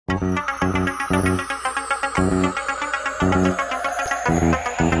That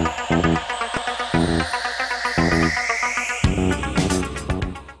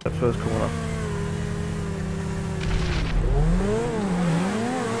first corner.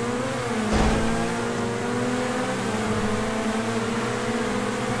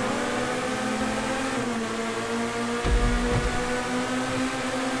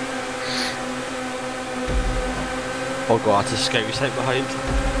 Oh god, it's a scary sight behind.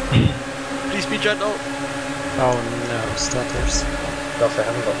 Please be gentle. Oh no, stutters. Gosh, I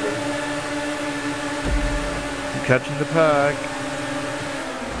haven't got room. I'm catching the pack.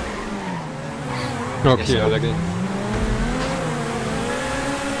 Okay, yes, again.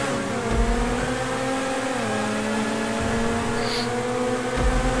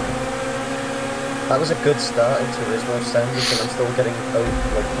 That was a good start in Turismo standards, and I'm still getting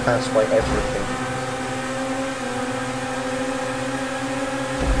passed by everything.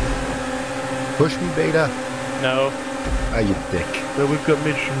 Push me, Beta. No. Ah, you dick. So we've got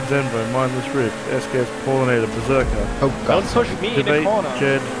Mitch from Zenvo, Mindless Rift, SKS, Pollinator, Berserker. Oh god. Don't push me in the Debate, corner.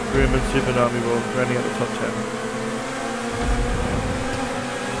 Jed, Grim and Super Army World rounding out the top 10.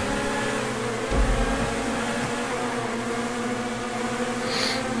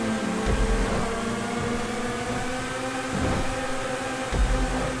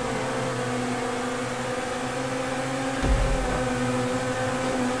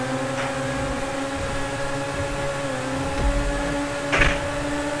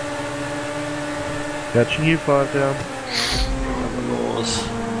 Catching you, 5 down.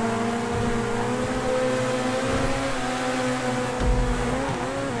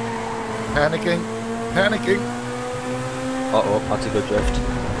 Panicking. Panicking. Uh-oh, that's a good drift.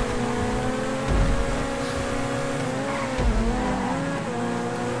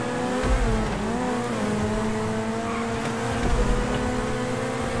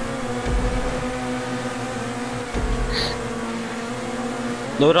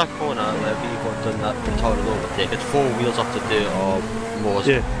 No, that corner where we've done that retarded overtake, it's 4 wheels off the dirt or more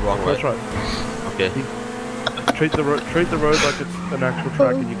wrong way. That's right. Okay. Treat the road like it's an actual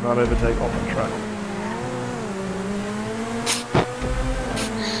track and you can't overtake off the track.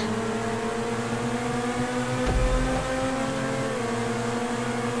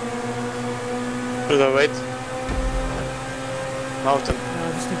 Should I wait? Mountain.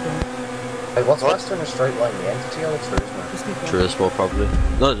 No, just keep going. Hey, what's faster in a straight line, the Entity or the Turismo? Just keep going. Turismo probably.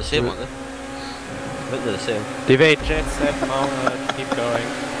 No, they're the same, aren't they? I think they're the same. Debate jet set mount, keep going.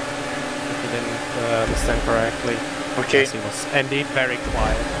 If you didn't understand correctly. Okay. He was indeed very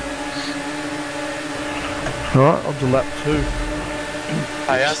quiet. Alright, on to lap 2.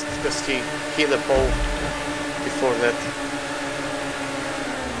 I asked because he hit the pole before that.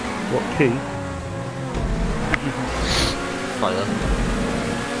 What key? Fire.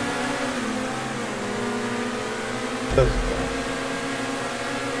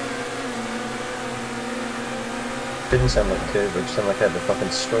 Didn't sound like curve, it sounded like I had a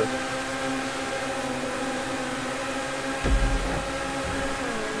fucking stroke.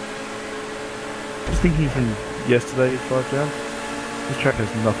 Just thinking from yesterday's 5 down. This track has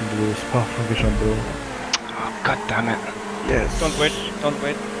nothing to do with Spa Francorchamps. Oh, god damn it. Yes. Don't wait, don't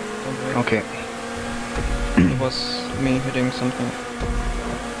wait, don't wait. Okay. It was me hitting something.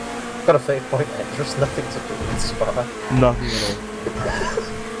 Got a fake point entrance, nothing to do with Spa. Nothing at all.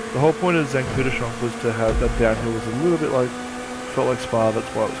 The whole point of CountachMedia was to have that downhill was a little bit like, felt like Spa, that's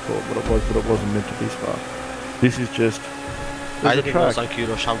why it was called what it was, but it wasn't meant to be Spa. This is just, I didn't know CountachMedia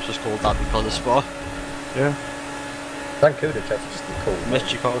was called that because of Spa. Yeah. CountachMedia just the cool.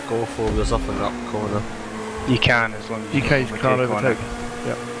 Mitch, you can't go 4 wheels off in that corner. You can as long as You can't overtake.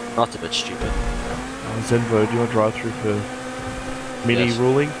 Yeah. That's a bit stupid. Zenvo, do you want to drive through for mini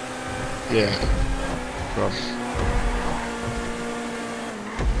ruling? Yeah. Right.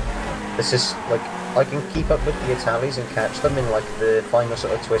 This is like, I can keep up with the Italis and catch them in like the final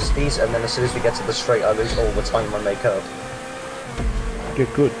sort of twisties, and then as soon as we get to the straight I lose all the time I make up.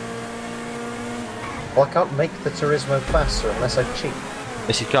 Get good. Well, I can't make the Turismo faster unless I cheat.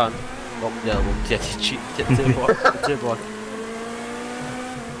 Yes, you can. Oh, yeah, well, yeah, cheat. Tip I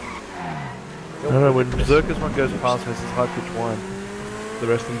don't know, when Berserker's one goes past has this high pitched whine. The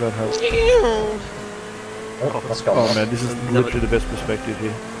rest of them don't have. Oh, that's gone. Oh man, this is literally the best perspective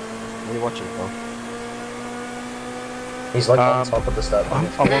here. What are you watching for? He's like on top of the start. I'm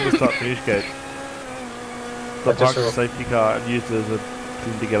on the start finish gate. So I parked the safety car and used it as a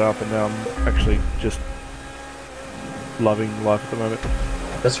thing to get up, and now I'm actually just loving life at the moment.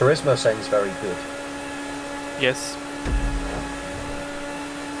 The Turismo sounds very good. Yes.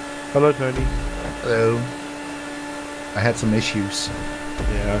 Hello Tony. Hello. I had some issues.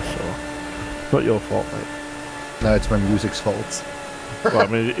 Yeah, I saw. Not your fault, mate. No, it's my music's fault. Well, I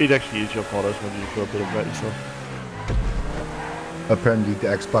mean, it actually is your fault. I just wanted you to feel a bit about yourself. Apparently the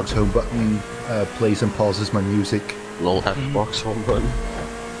Xbox home button plays and pauses my music. Lol, Xbox home button.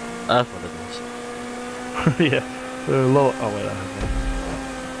 That's what it is. Yeah. Oh, wait, I have that.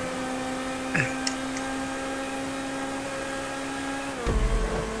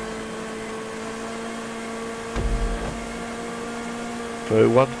 So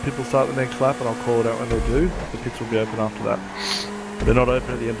once people start the next lap, and I'll call it out when they do, the pits will be open after that. They're not open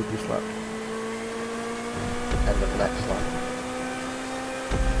at the end of this lap. End of next one.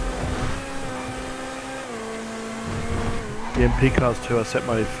 The MP cars too, I set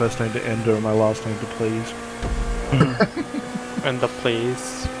my first name to Ender and my last name to Please. And the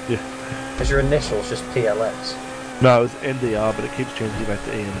please. Is your initials just PLX? No, it's NDR, but it keeps changing back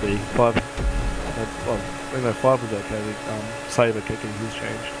to END. 5, well, I know 5 was okay, the saver kicking has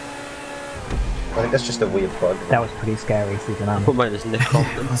changed. I think that's just a weird bug. That was pretty scary, Stephen. Put mine as Nick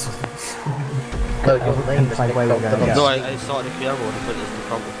Compton. No, your name is like Nick where we're Compton. going. No, I started the PR one and put it as Nick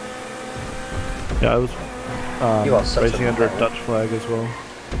Compton. Yeah, I was You are such racing a under a bad- Dutch flag as well.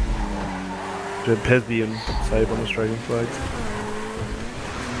 The Pesby and Save on Australian flags.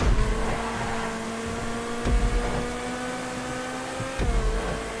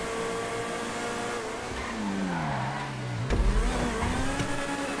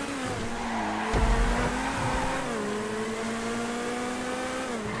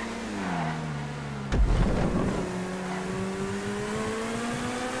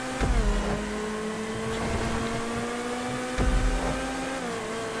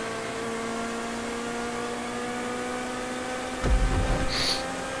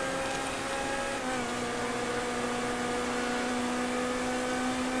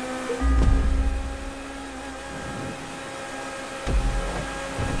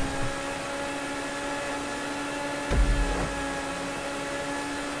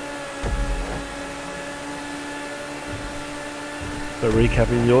 So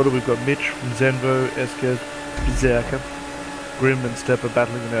recapping the order, we've got Mitch from Zenvo, Eskers, Berserker, Grim and Stepper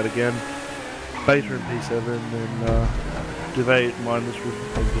battling it out again, Beta in P7, and Debate mindless with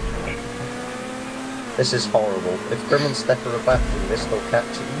positive touch. This is horrible. If Grim and Stepper are battling, they're still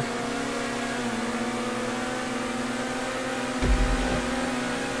catching.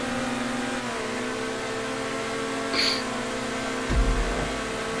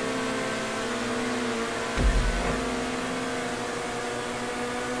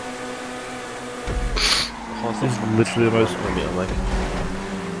 This is literally the most,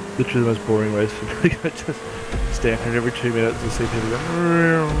 literally the most boring race for me. I just stand here every 2 minutes and see people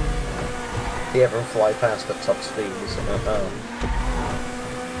go. See everyone fly past at top speed.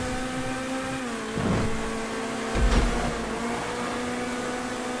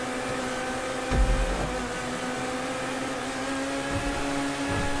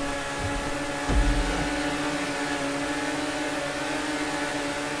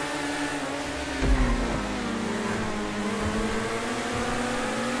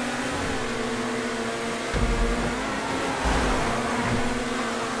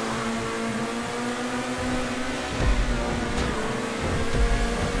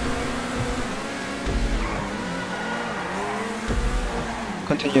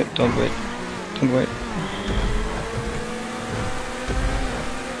 Continue, don't wait. Don't wait.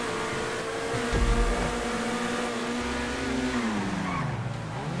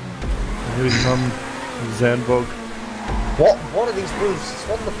 Here we come, Zandbog. What are these boosts?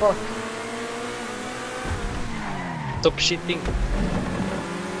 What the fuck? Stop shitting.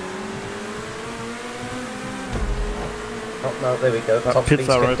 Oh no, there we go. Top Pits speed's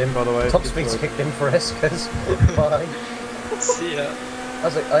are kicked open, in. by the way. Top Pits speed's are open. kicked in for Eskers. Bye. See ya. I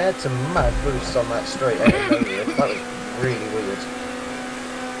was like, I had some mad boosts on that straight out of nowhere. That was really weird.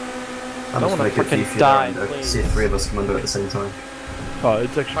 I don't want to freaking die, please. See if 3 of us come under at the same time. Oh,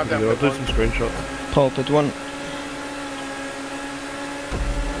 it's actually pretty good. I'll do some screenshots. Paul, put one.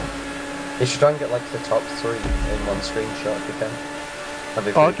 You should try and get like the top 3 in one screenshot if you can. That'd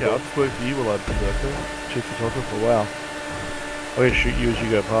be Oh, pretty okay, I'll cool. just work for you while I Berserker. Shoot photographer, wow. I'm gonna shoot you as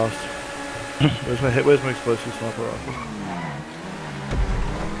you go past. Where's my explosive sniper rifle?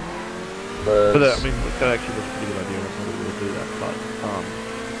 But that, I mean, that actually was a pretty good idea. I probably would do that, but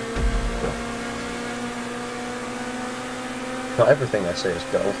Not everything I say is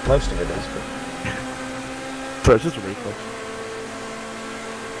gold. Most of it is, but so it's just a reflex.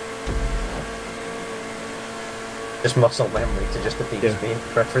 just muscle memory to just appease me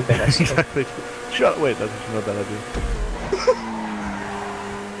for everything I say. Exactly. Shut. Wait, that's actually not a bad idea.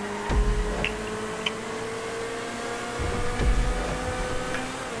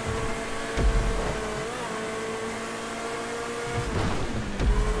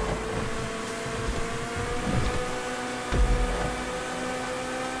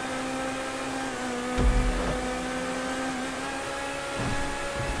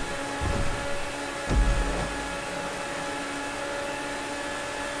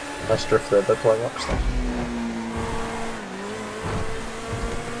 Let's drift the play box then.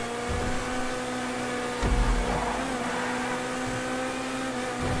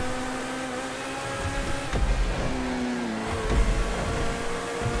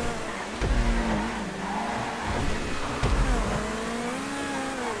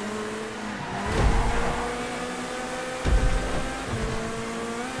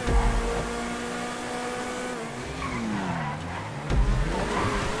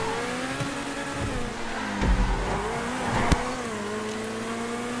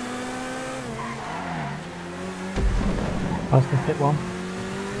 Past the pit one.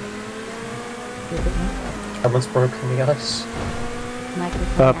 Someone's broken the ice.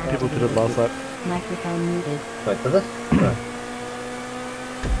 People did it last lap. Microphone muted. Wait, did they?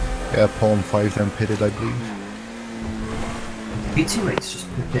 Yeah, Paul and 5 then pitted, I believe. B2 mates just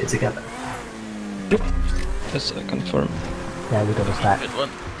put it together. Yes, I confirm. Yeah, we got a stack. Good one.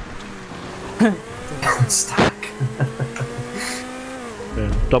 Stack.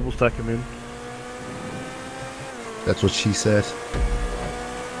 Yeah, double stack him in. That's what she said.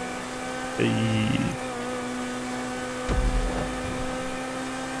 Hey.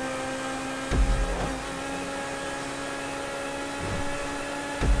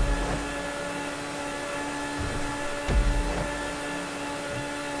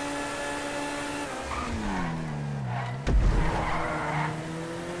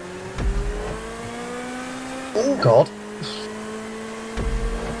 Oh god.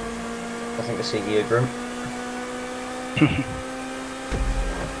 I think I see you, Grim.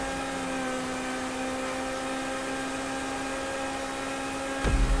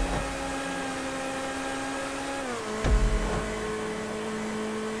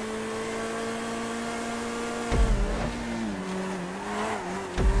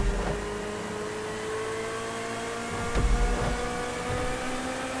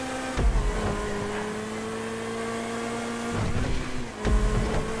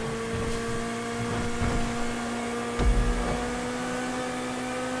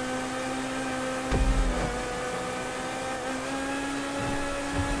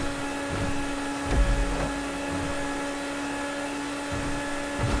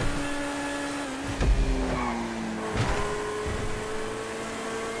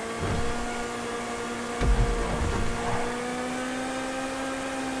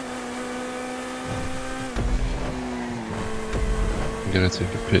 I'm gonna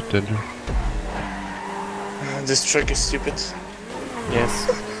take a pit, did you? This trick is stupid. Yes.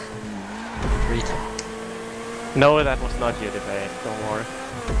 Read. No, that was not your debate, don't worry.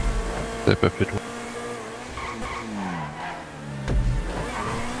 Step up pit.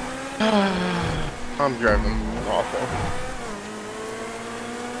 I'm driving awful.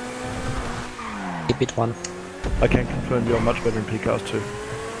 Keep it one. I can confirm you're much better in PCAS too.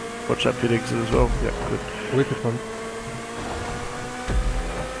 Watch that pit exit as well. Yeah, good. Wicked one.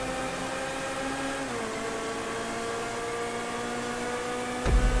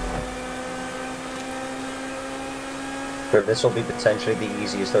 But this will be potentially the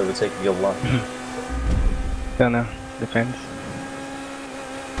easiest overtake of your life. Don't know. Depends.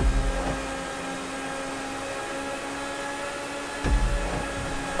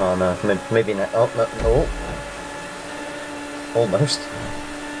 Oh no, maybe not. Oh no, no. Almost.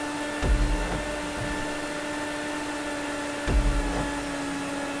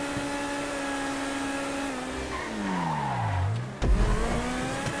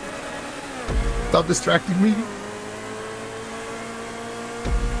 Stop distracting me.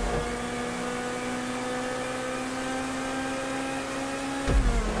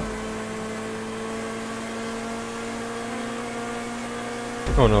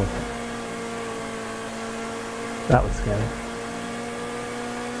 Oh no. That was scary.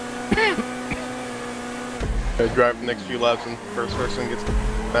 I drive the next few laps and first person gets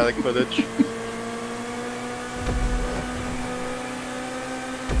automatic footage.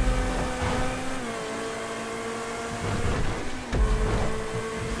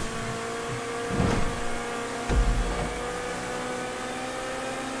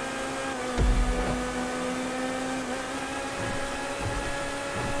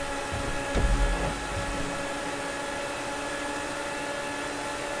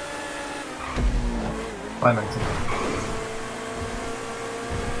 Bye, mate.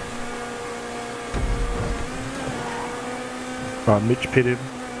 Right, Mitch pit him.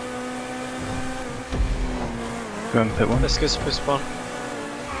 Go and pit one. Let's go spawn.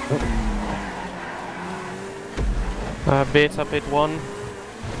 Beta pit 1.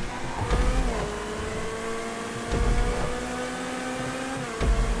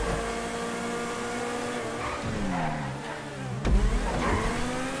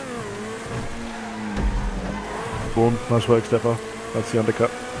 spawn. Nice work, Stepper. That's the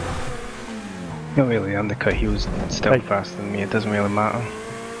undercut. Not really undercut, he was still Hey. faster than me, it doesn't really matter.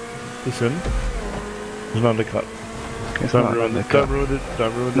 Listen. It's an undercut. It's Don't not an ruin it. undercut. Don't ruin it.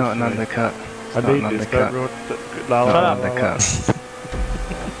 Don't ruin it. Not an undercut. It's I not need an this. undercut. Don't ruin it. La, Not la, an la, la, la. undercut.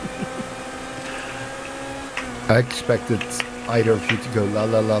 I expected either of you to go la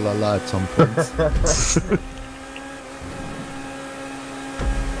la la la la at some point.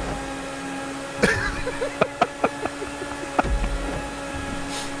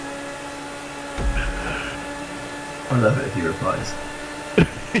 I love it if he replies.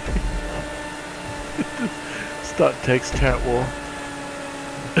 Start text chat war.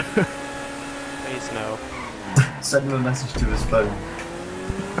 Please no. Send him a message to his phone.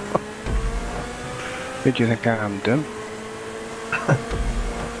 Who do you think I am, Dim?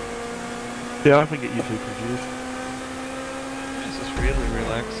 Yeah, I think get you two confused. This is really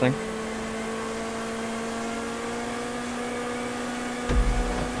relaxing.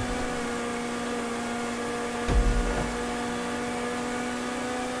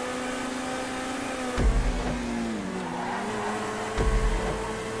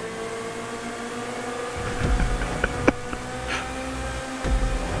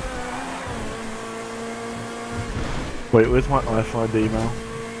 Wait, where's my iFind email?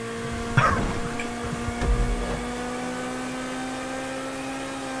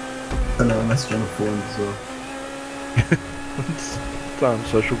 Send him a message on the forums as well. Damn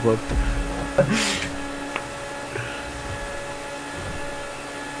social club.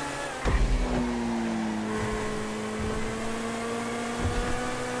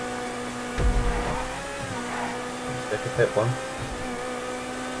 Take a pit one.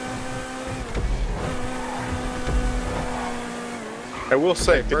 I will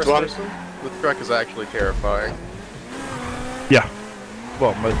say, first person, the truck is actually terrifying. Yeah.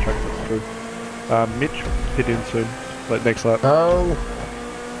 Well, most tracks that's true. Mitch, hit in soon. Like next lap. No!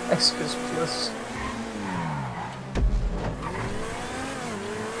 Excuse plus.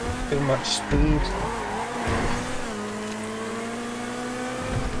 Too much speed.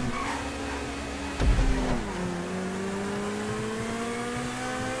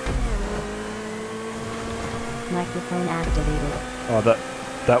 Microphone activated. Oh,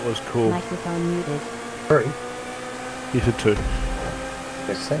 that was cool. Microphone muted. 3. You said 2.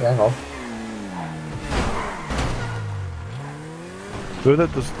 Just say, hang on. Whoever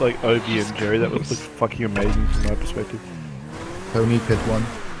that does like Obi and Jerry, that was like fucking amazing from my perspective. Tony, pit 1.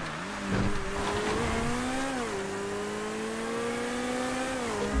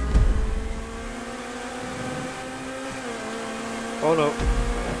 Oh no.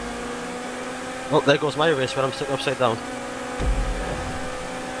 Oh, there goes my wrist when I'm sitting upside down.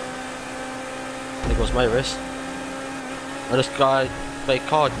 There goes my wrist. And this guy, by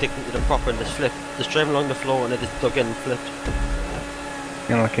car, dipped into the proper and just flipped. Just driving along the floor and it just dug in and flipped.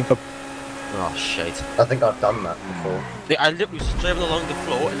 You're lucky. Oh shit. I think I've done that before. I literally was driving along the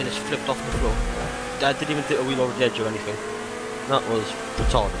floor and then just flipped off the floor. I didn't even do a wheel over the edge or anything. That was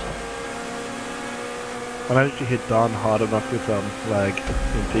retarded. I managed to hit Dan hard enough with lag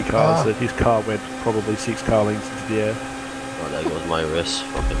in P cars that his car went probably 6 car lengths into the air. Oh, there goes my wrist.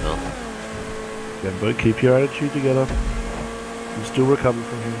 Fucking hell. Yeah, but keep your attitude together. You're still recovering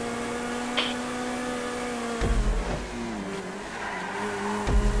from here.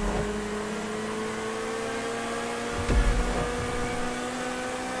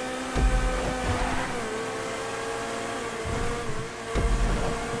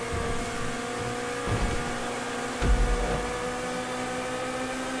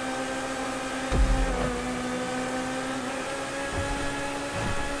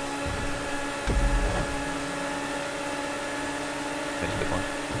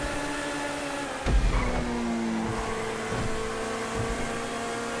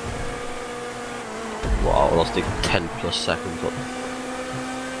 Wow, I lost like 10 plus seconds up.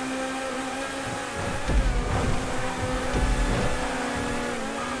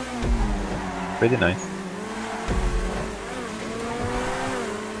 Pretty nice.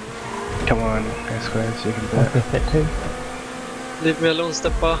 Come on, S-Squares, you can do it. Pit 2. Leave me alone,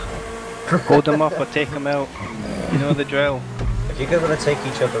 Steppa. Hold them up or take them out. You know the drill. If you're going to take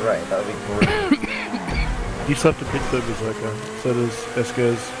each other right, that would be great. You still have to pit the Berserker. So does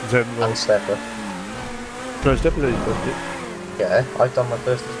Eskers, Zenville. And Stepper. No, Stepper did his first hit. Yeah, I've done my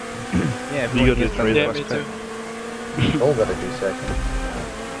first. Yeah, You gotta do 3 Yeah, though. me too. All gotta do second.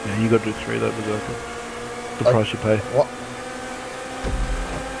 Yeah, you gotta do 3 though, Berserker. The Oh. price you pay. What?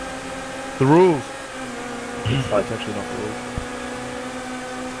 The rules! Right. It's actually not the rules.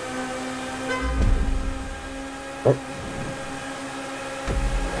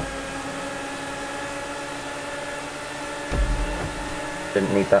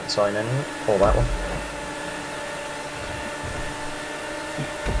 Didn't need that sign anyway, or that one.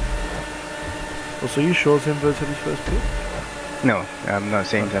 Well, so you sure Zenvo's had his first pit? No, I'm not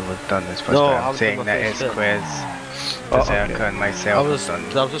saying that we've done this first, No, but I I'm was saying on my that first pit. Esquez, Oh, Berserker, okay. and myself I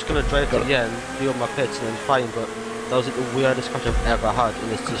was just gonna drive to the end, do all my pits, and then fine, but that was like the weirdest crash I've ever had,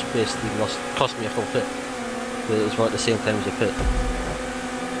 and it's just basically cost me a full pit. But it was right at the same time as a pit.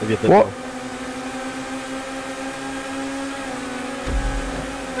 Maybe a bit What? more.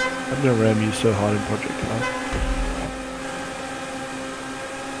 I've never ram you so hard in Project Car.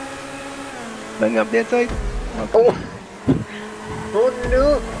 Bring up the outside. Oh! Oh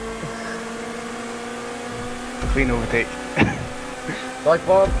no! Clean overtake. Like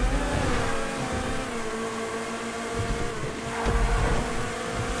Bob.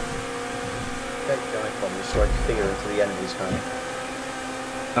 Take dive bomb and strike fear into the enemy's hand.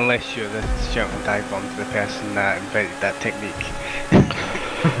 Unless you're the shouting dive bomb to the person that invented that technique.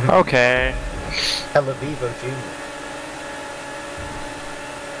 Okay. Hella Vivo Jr.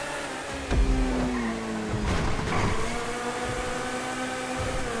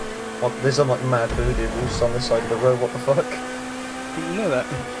 What, there's some like mad voodoo roosts on the side of the road, what the fuck? Did you know that?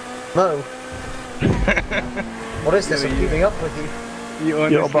 No! What is this? I'm keeping up with you. You Yeah,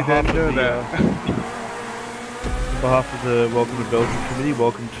 honestly on behalf didn't know of the, that. on behalf of the Welcome to Belgium committee,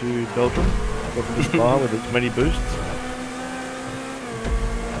 welcome to Belgium. Welcome to Spa with its many boosts.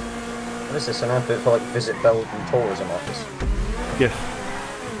 What is this, an advert for like Visit Belgium Tourism Office? Yes.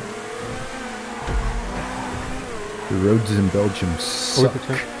 The roads in Belgium suck.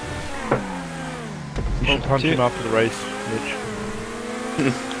 You should punch him after the race, Mitch.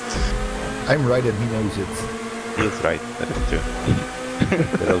 I'm right and he knows it. He's right, that is true.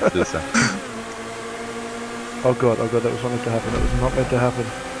 But I'll do so. Oh god, that was not meant to happen. That was not meant to happen.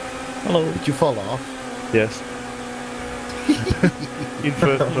 Hello. Did you fall off? Yes. In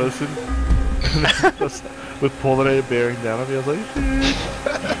first person. Just with Paulinator bearing down on me, I was like,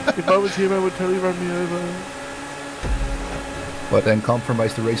 shit. If I was him, I would totally run me over. But then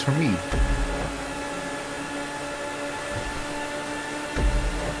compromise the race for me.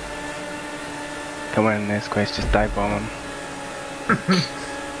 Come on, Esquez, just dive bomb him.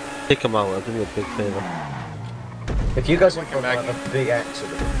 Take him out, I'll do me a big favour. If you guys want to have a big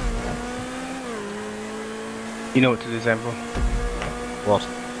accident, You know what to do, Zenvo. What?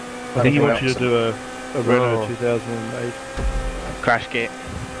 I think he wants you to else. do a Renault Oh. 2008 Crash gate.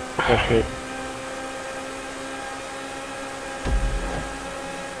 crash kit.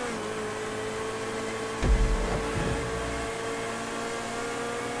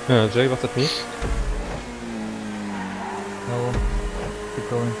 Jay, what's that mean? No. Keep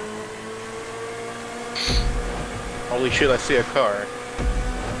going. Holy shit, I see a car.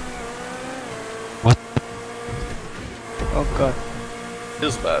 Oh god.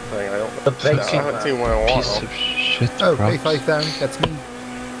 Is that thing? I don't The I basic haven't seen one in a while. Piece of shit. Oh, crap. pay 5 down, that's me.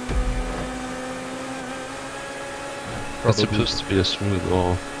 That's supposed to be a smooth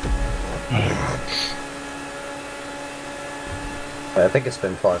wall. I think it's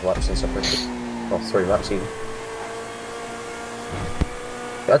been 5 laps since I've pitted. Or 3 laps even.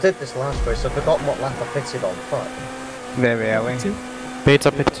 I did this last race, I've forgotten what lap I pitted on. Fuck. Very early. Bates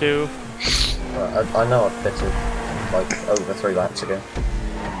up at 2. I know I've pitted like over 3 laps ago.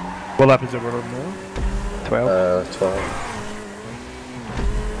 What lap is everyone on now? 12. 12.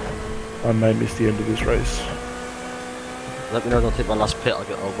 I may miss the end of this race. Let me know, I'll take my last pit,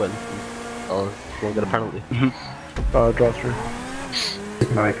 I'll win. I'll go and get a penalty. Drive through.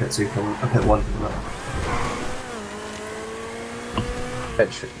 No, I pit 2 for I pit 1 for that.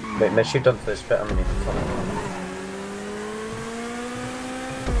 Wait, Mitch, you've done first pit, haven't you?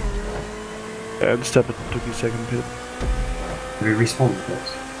 And Stepper took his second pit. Did we respawn the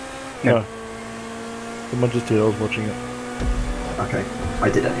pits? No. Someone just did, I was watching it. Okay, I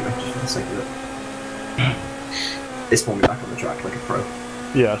did anyway, just for the sake of it. It spawned me back on the track like a pro.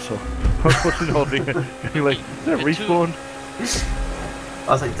 Yeah, I saw. I was watching the whole thing. You're like, is that respawn? I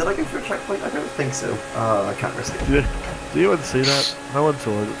was like, did I go through a checkpoint? I don't think so. I can't risk it. Do you want to see that? No one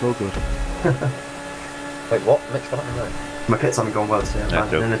saw it, it's all good. Wait, what? Mitch, what happened there? My pits haven't gone well today. I Yeah,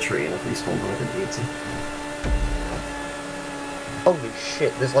 landed in a tree and I've respawned when I didn't need to. Holy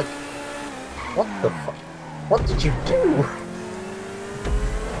shit, there's like... What the fuck? What did you do?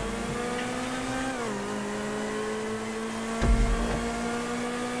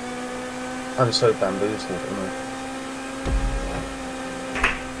 I'm so bamboozled at the moment.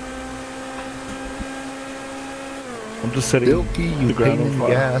 I'm just setting Bilky, you the ground pain on in the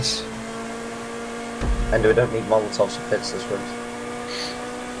fire. gas. And we don't need Molotovs for pits this race.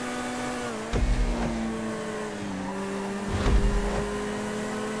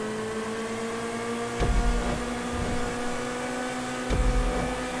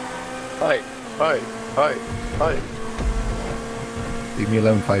 Hi. Leave me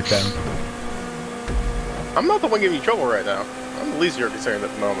alone, 510. I'm not the one giving you trouble right now. I'm the least you're concerned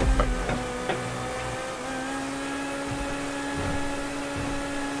at the moment.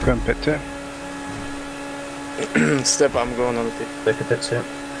 Go and pit 2. Step, I'm going on the pit. Look at it too.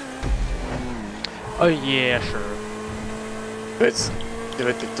 Oh yeah, sure. Let's give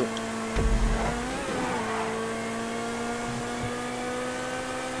it to 2.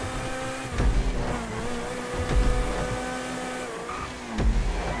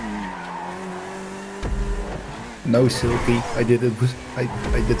 No, Silky. I did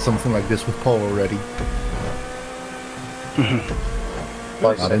something like this with Paul already.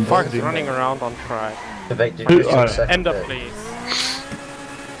 Not in Fox running around on track. Debate, did you do second End up, bit? please.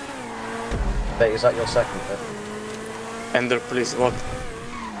 Debate, is that your second bit? Ender, please, what?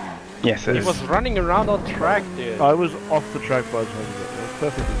 Yes, it He is. was running around on track, dude. I was off the track by the time you got there. It was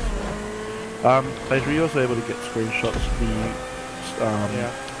perfectly smooth. Later, were you also able to get screenshots of the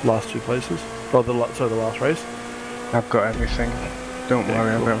last 2 places? Or the last race? I've got everything. Don't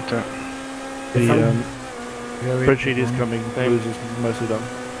worry about it. The spreadsheet is coming. Blues is mostly done.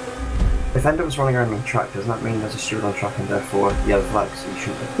 If Ender was running around on track, does that mean there's a steward on track and therefore yellow flags? So you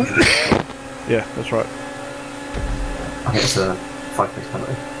shouldn't. Yeah, that's right. I think it's a 5-place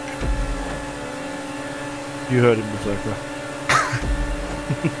penalty. You heard him, Berserker.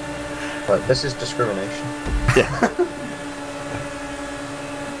 Right, this is discrimination. Yeah.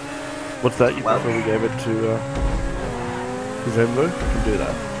 What's that? You prefer we gave it to Zenvo? You can do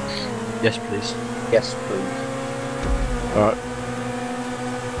that. Yes, please. Yes, please. Alright.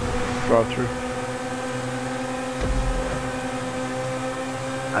 Drive through.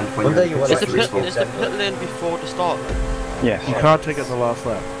 And One day you want Is to the pit lane before the start? Yes. You can't take it the last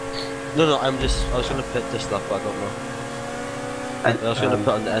lap. No, I was gonna pit this lap, but I don't know. And, I was gonna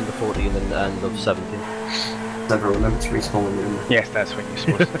put on the end of 40 and then the end of 17. Never remember to respawn when you're in. Yes, that's when you're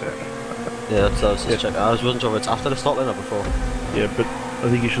supposed to do it. Yeah, that's what I was just checking. I wasn't sure if it's after the start line or before. Yeah, but I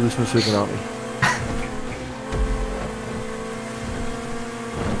think you should listen to Super Army.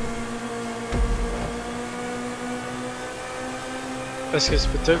 Let's get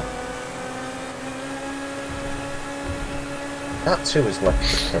split 2. That 2 is left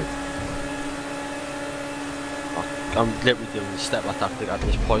to take. I'm literally doing the step by tactic at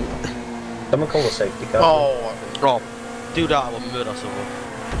this point. Someone call the safety car. Oh, do that, I will murder someone.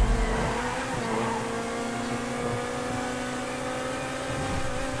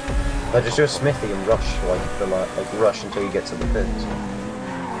 Just do a Smithy and rush, like rush until you get to the pits.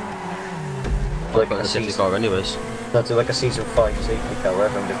 Like a safety car anyways. No, do like a season 5 safety car where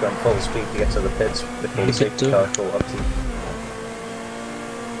everyone just going full speed to get to the pits before the safety car caught up to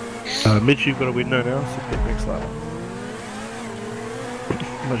you. Mitch, you've got a window now, so pick next lap.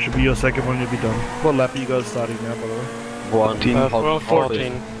 That should be your second one, you'll be done. What lap are you guys starting now, by the way?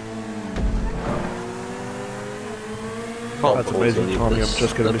 14. That's amazing, Tommy, I'm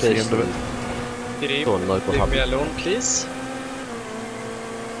just gonna miss the end of it. Leave me alone, please.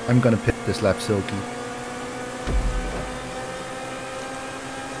 I'm gonna pick this lap, Silky.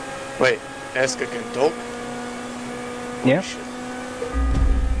 Wait, Eska can talk? Yeah.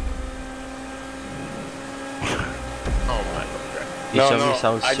 Oh my god. He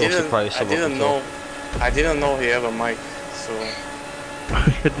sounds so surprised. I didn't know he had a mic, so... I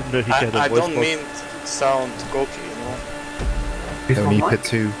didn't know he had a voice I don't box. mean to sound cocky, you know? Don't need pit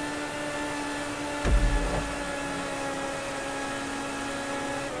 2.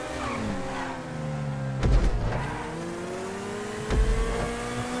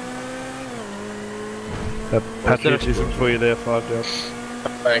 That patriotism for you there, 5 down.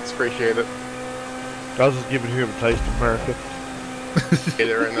 Thanks, appreciate it. I was just giving him a taste of America. Get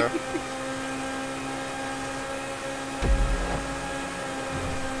it right now.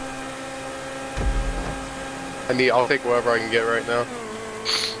 I'll take whatever I can get right now.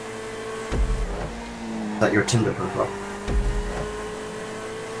 Is that your Tinder profile?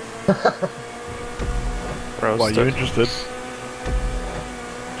 Why are you interested?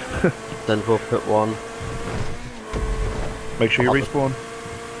 Then we'll put 1. Make sure you respawn.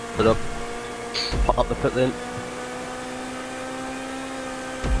 Put up. Put up the pit lane.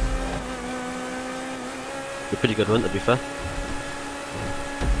 A pretty good one, to be fair.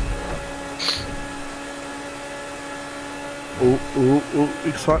 Oh,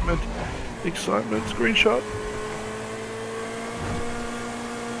 excitement. Excitement, screenshot.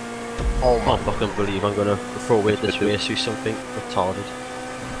 Oh I can't fucking believe I'm gonna throw away this race with something retarded.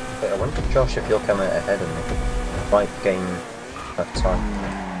 Wait, I wonder, Josh, if you're coming ahead of me. Might gain enough time.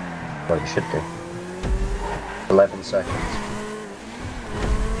 Well, you should do. 11 seconds.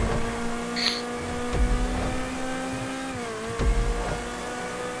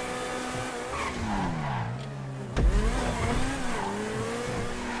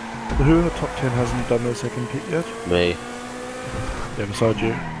 So who in the top 10 hasn't done their second pit yet? Me. Yeah, beside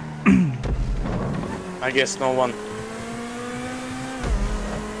you. I guess no one.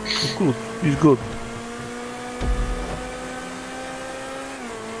 Oh, good. He's good.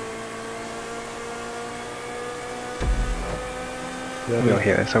 Yeah, We'll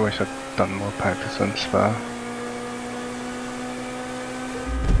hear this. I wish I'd done more practice on Spa.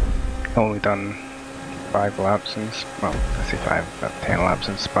 Only done 5 laps in, well, I say 5, about 10 laps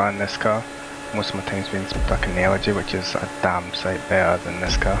in Spa in this car. Most of my time's been stuck in the Elegy, which is a damn sight better than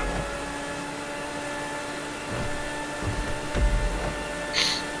this car.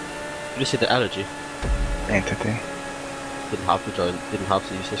 You see the allergy? Entity. Didn't have to join, didn't have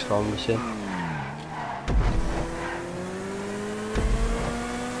to use this car on the same.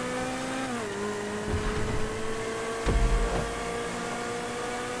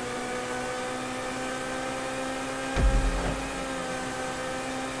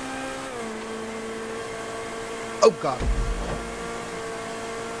 Oh god.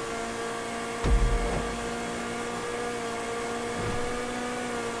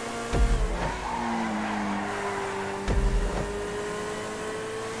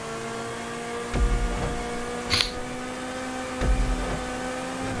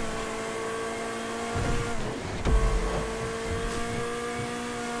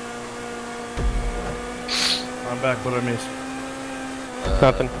 I'm back, what I missed.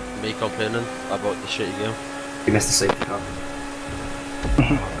 Nothing. Me complaining about the shitty game. You missed the safety car.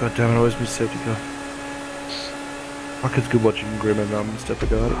 God damn it, I always miss safety car. Fuck, it's good watching Grim and Stepper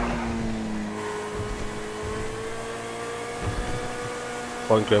go at it.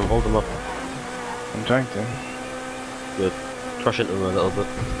 Fine, Graham, hold them up. I'm trying to. Good. Crush into them a little bit.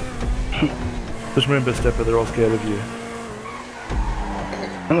 Just remember, Stepper, they're all scared of you.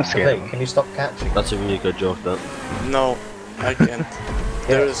 I'm not scared. Hey, can you stop catching? That's a really good joke, that. No, I can't.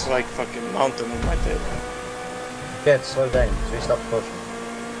 There is like fucking mountain on my tail. Yeah, slow down, so you stop pushing.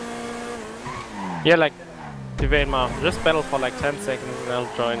 Yeah, like, evade mount. Just pedal for like 10 seconds and I'll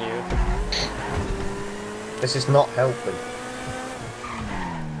join you. This is not helping.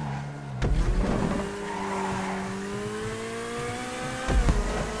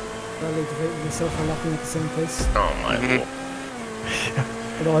 Early debate with myself and laughing at the same place. Oh my lord.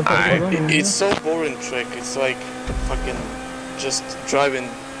 Although I've got to go running, It's so boring trick. It's like fucking just driving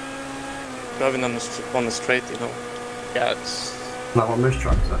on the straight, you know. Yeah, it's. Like what most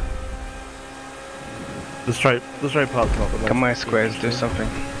tracks are. The straight part's not the most. Come on, squares, do something.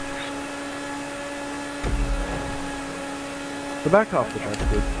 The back half of the track's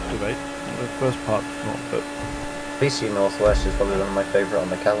good, debate. The first part's not, but... BC Northwest is probably one of my favourite on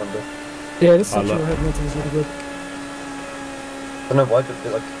the calendar. Yeah, this section of Headmetal is really good. I don't know why,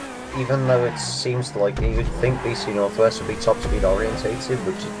 but like, even though it seems like you would think BC Northwest would be top speed orientated,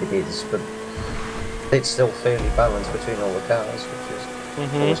 which it is, but it's still fairly balanced between all the cars, which is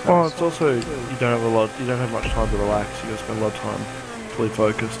always nice. Well, it's also, you don't have much time to relax, you gotta spend a lot of time fully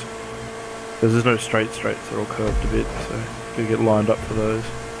focused. Because there's no straights, they're all curved a bit, so you gotta get lined up for those.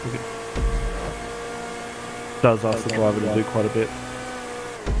 It does ask the driver to do quite a bit.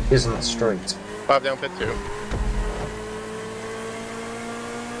 Isn't straight. 5 down pit 2.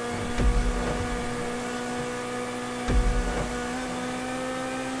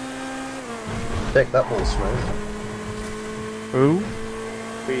 Dick, that ball's smooth. Ooh.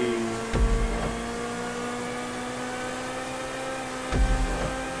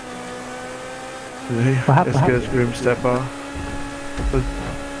 SK's Grim Stepper.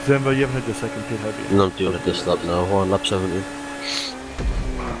 Zembo, you haven't had your second pit, have you? No, I'm doing it this lap now, we're on lap 17.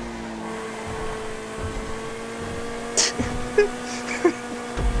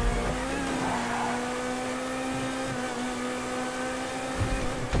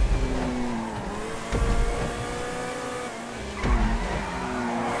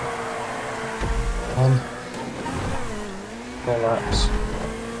 On. 4 laps.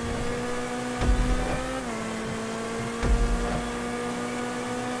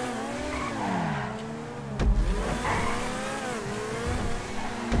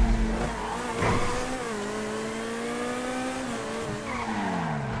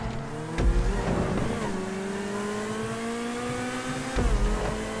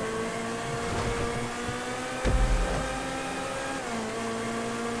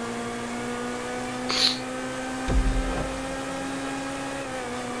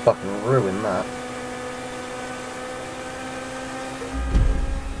 Fucking ruin that.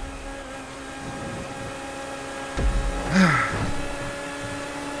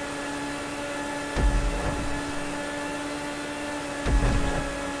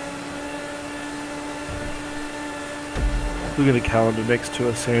 look at a calendar next to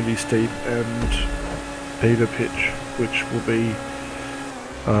a sandy steep and beaver pitch, which will be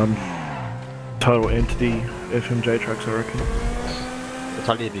total entity FMJ tracks, I reckon.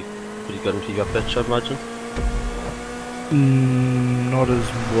 Italy would be pretty good into your pitch, I imagine. Not as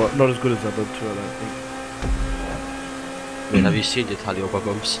good as other two, I don't think. I mean, have you seen the Italy over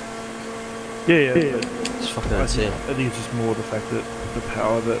bumps? Yeah. It's fucking insane. I think it's just more the fact that the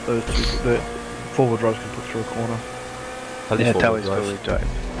power that those two, that four-wheel drives can put through a corner. Yeah, Italy's fully drive.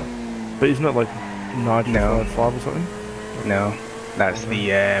 But isn't it like 95.5 or something? No, that's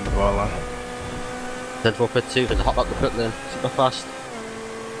the roller. Then for pit 2, then hop up the pit lane, super fast.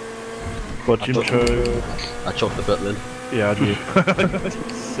 What, Jim Cho? I choked the pit lane. Yeah, I did. I didn't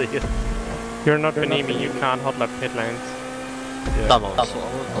see it. You're not Panini, you can't hot lap pit lanes. Yeah. That's what I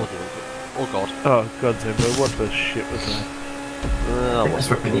was doing. Oh god. Oh god, Zembo, what the shit was that? I think that's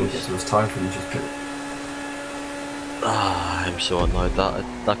where Panini just was time for them to just pit. Ah, I'm so annoyed that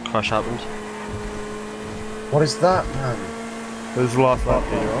crash happened. What is that, man? This is the last lap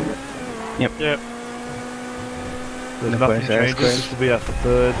here, on. Yep. There's nothing changes. This will be our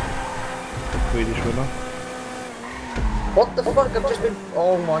third Swedish winner. What the fuck? I've just been.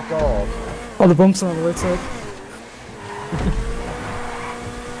 Oh my god. All the bumps on the right side.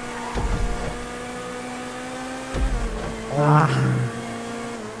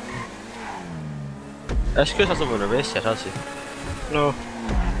 Eskers hasn't won a race yet, has he? No.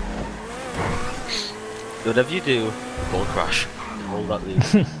 Whatever you do, don't crash. Hold that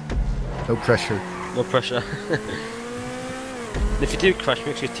lead. No pressure. No pressure. If you do crash,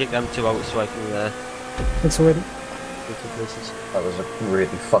 make sure you take them two out so I can It's already. go to places. That was a really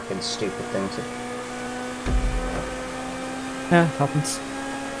fucking stupid thing to. Yeah, it happens.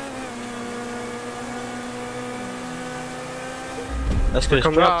 Let's go.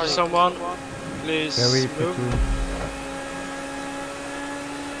 Come up to someone. Please Very move. quickly.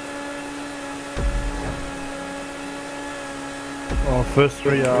 Oh, first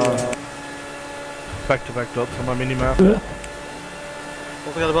three are back-to-back dots on my mini-map. Don't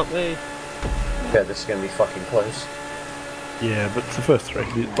forget about me. Yeah, this is gonna be fucking close. Yeah, but it's the first three.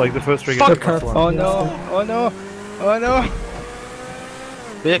 Like the first three Fuck get her. plus one. Oh no! Oh no! Oh no!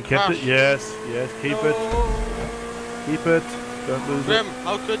 Big You kept crash. it? Yes, keep it. Keep it. Don't lose Grim, it.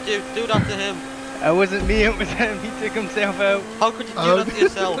 how could you do that to him? It wasn't me, it was him. He took himself out. How could you do that to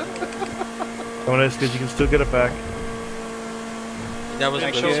yourself? Come on, Eskers, you can still get it back. Yeah, I was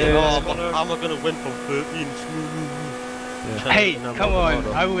going to Thank say, you. oh, how am I going to win from 13? Hey, come on!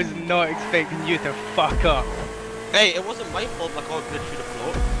 I was not expecting you to fuck up. Hey, it wasn't my fault I can't get through the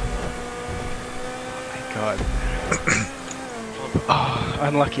floor. Oh my god. Oh,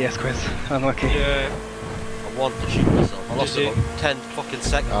 unlucky, Esquiz. Unlucky. Yeah. I wanted to shoot myself. I lost about 10 fucking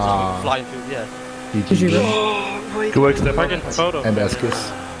seconds flying through the air. GG. Good work, Stefan. Fucking photo. And Eskis.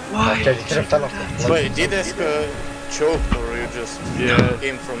 Why? You could have fell off the Wait, did Eska choke or you just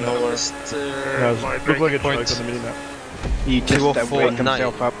came from nowhere? No, it looked like a choke on the mini-map. He just went 2:04.9.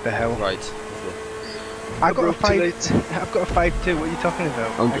 himself up the hill. Right. I've got a 5-2. What are you talking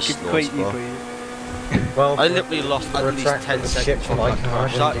about? I'm I just could lost, quite bro. easily. Well, I literally lost at least 10 seconds from that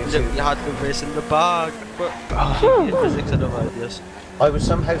crash. That literally had the race in the bag. But physics, I don't have ideas. I was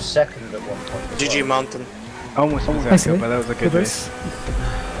somehow second at one point. GG Mountain. Almost was Nice, Echo, but that was a good race.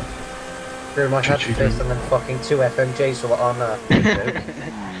 Through my head first and then fucking two FMJs were on Well,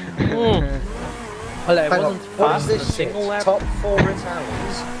 it Hang on, wasn't what is fast, this a single shit? lap. Top 4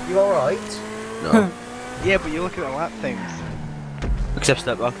 Italians? You alright? No. Yeah, but you look at the lap things. Except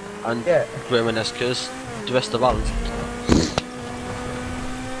Stepper and Graham and Eskers. The rest of Ireland.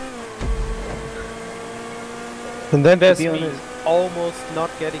 And then there's To be me honest- almost not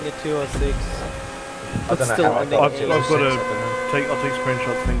getting a 206. But don't know still how I ending got I've in got 206. to I'll take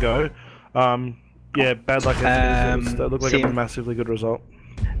screenshots and go. Yeah, bad luck as it is. That looked like a massively good result.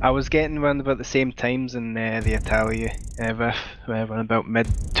 I was getting around about the same times in the Italia riff, around about mid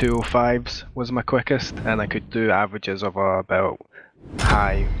 205s was my quickest, and I could do averages of about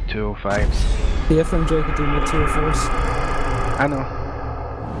high 205s. The FMJ could do mid 204s. I know.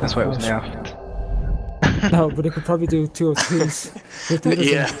 That's why it was nerfed. No, but it could probably do 203s. With the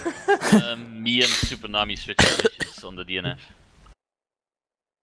other thing. Me and Supernami switched pitches on the DNF.